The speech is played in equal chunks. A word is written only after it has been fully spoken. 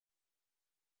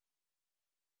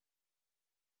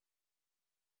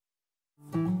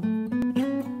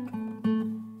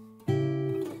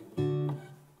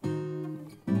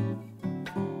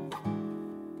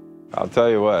I'll tell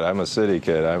you what, I'm a city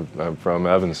kid. I'm from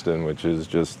Evanston, which is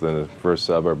just the first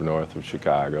suburb north of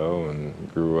Chicago,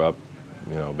 and grew up,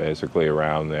 basically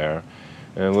around there,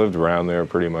 and lived around there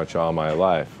pretty much all my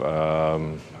life.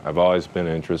 I've always been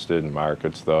interested in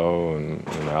markets, though, and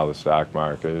how the stock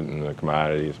market and the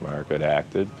commodities market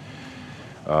acted.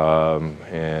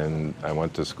 And I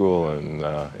went to school in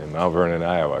Mount Vernon,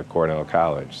 Iowa, at Cornell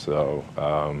College. So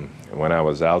when I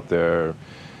was out there,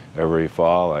 every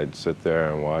fall, I'd sit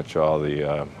there and watch all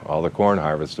the corn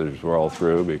harvesters roll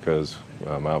through, because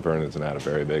Mount Vernon's not a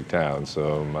very big town,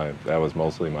 so that was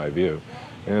mostly my view.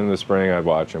 And in the spring, I'd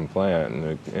watch them plant,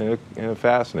 and it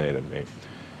fascinated me.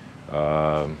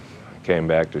 Came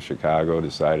back to Chicago,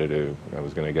 decided I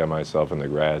was going to get myself into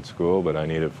grad school, but I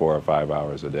needed 4 or 5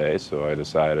 hours a day, so I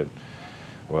decided,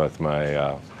 with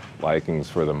my likings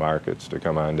for the markets, to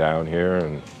come on down here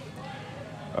and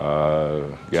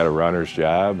get a runner's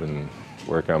job and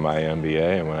work on my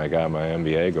MBA, and when I got my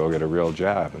MBA, go get a real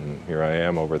job. And here I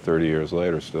am over 30 years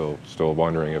later, still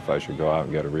wondering if I should go out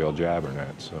and get a real job or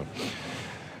not. So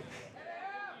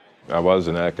I was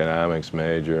an economics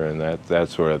major, and that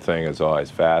sort of thing has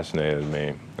always fascinated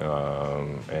me.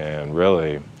 And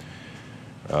really,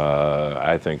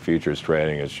 I think futures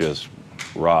trading is just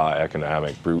raw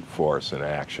economic brute force in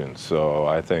action. So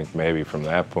I think maybe from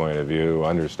that point of view,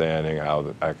 understanding how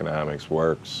the economics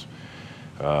works,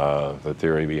 the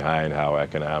theory behind how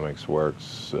economics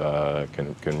works,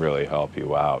 can really help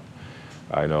you out.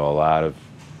 I know a lot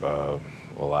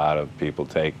of people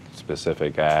take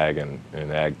specific ag and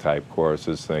ag type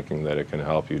courses thinking that it can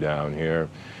help you down here.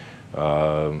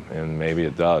 And maybe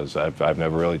it does. I've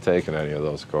never really taken any of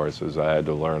those courses. I had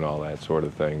to learn all that sort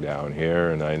of thing down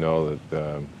here, and I know that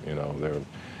there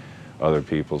other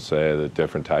people say that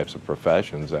different types of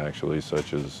professions, actually,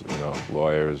 such as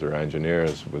lawyers or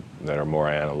engineers that are more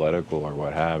analytical or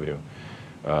what have you,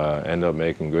 end up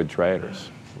making good traders,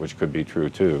 which could be true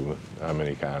too. I'm an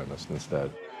economist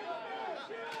instead.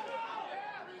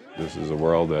 This is a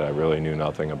world that I really knew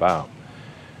nothing about.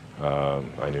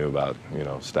 I knew about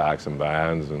stocks and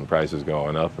bonds and prices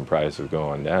going up and prices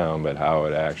going down, but how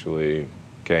it actually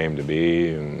came to be,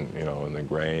 and in the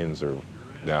grains or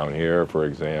down here, for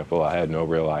example, I had no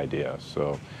real idea.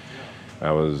 So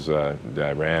I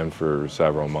ran for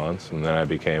several months, and then I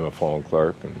became a phone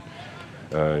clerk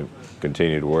and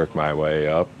continued to work my way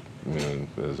up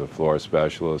as a floor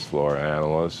specialist, floor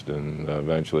analyst, and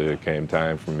eventually it came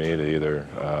time for me to either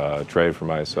trade for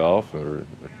myself or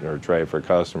trade for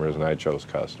customers, and I chose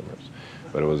customers.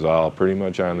 But it was all pretty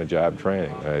much on-the-job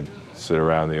training. I'd sit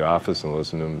around the office and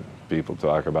listen to people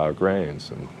talk about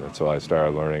grains, and that's how I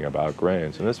started learning about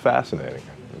grains, and it's fascinating.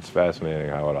 It's fascinating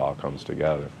how it all comes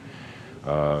together.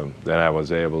 Then I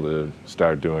was able to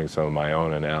start doing some of my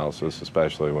own analysis,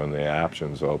 especially when the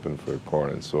options opened for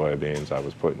corn and soybeans. I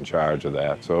was put in charge of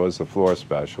that. So as the floor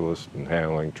specialist and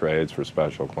handling trades for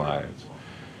special clients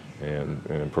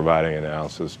and providing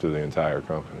analysis to the entire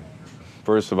company.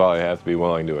 First of all, you have to be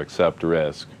willing to accept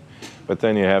risk, but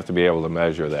then you have to be able to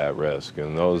measure that risk,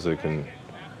 and those that can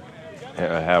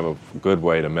have a good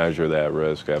way to measure that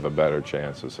risk have a better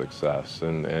chance of success,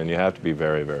 and you have to be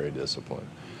very, very disciplined.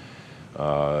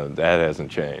 That hasn't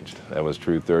changed. That was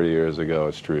true 30 years ago.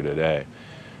 It's true today.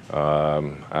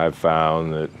 I've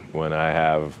found that when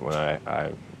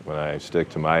I stick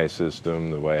to my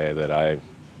system, the way that I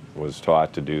was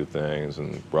taught to do things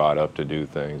and brought up to do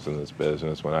things in this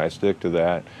business, when I stick to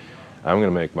that, I'm going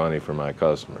to make money for my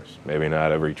customers. Maybe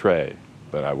not every trade,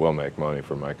 but I will make money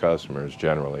for my customers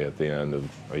generally at the end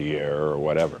of a year or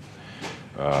whatever.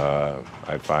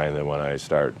 I find that when I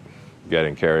start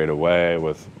getting carried away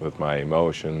with my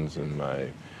emotions and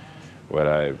what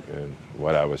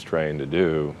I was trained to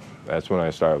do, that's when I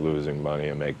start losing money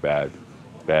and make bad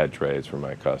trades for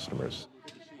my customers.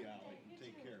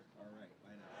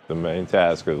 The main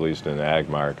task, at least in ag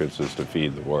markets, is to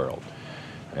feed the world.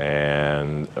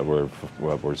 And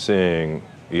what we're seeing,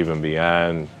 even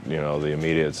beyond the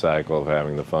immediate cycle of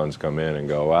having the funds come in and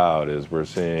go out, is we're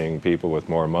seeing people with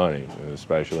more money,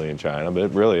 especially in China,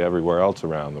 but really everywhere else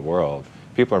around the world.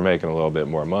 People are making a little bit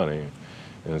more money.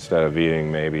 Instead of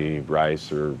eating maybe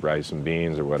rice and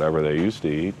beans or whatever they used to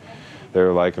eat,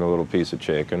 they're liking a little piece of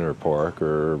chicken or pork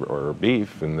or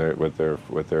beef with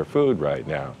their food right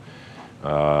now.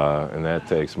 And that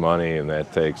takes money, and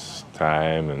that takes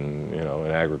time, and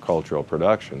in agricultural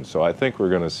production. So I think we're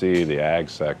going to see the ag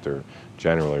sector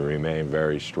generally remain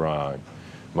very strong,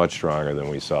 much stronger than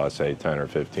we saw, say, 10 or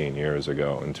 15 years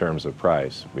ago in terms of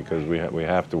price, because we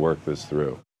have to work this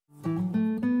through.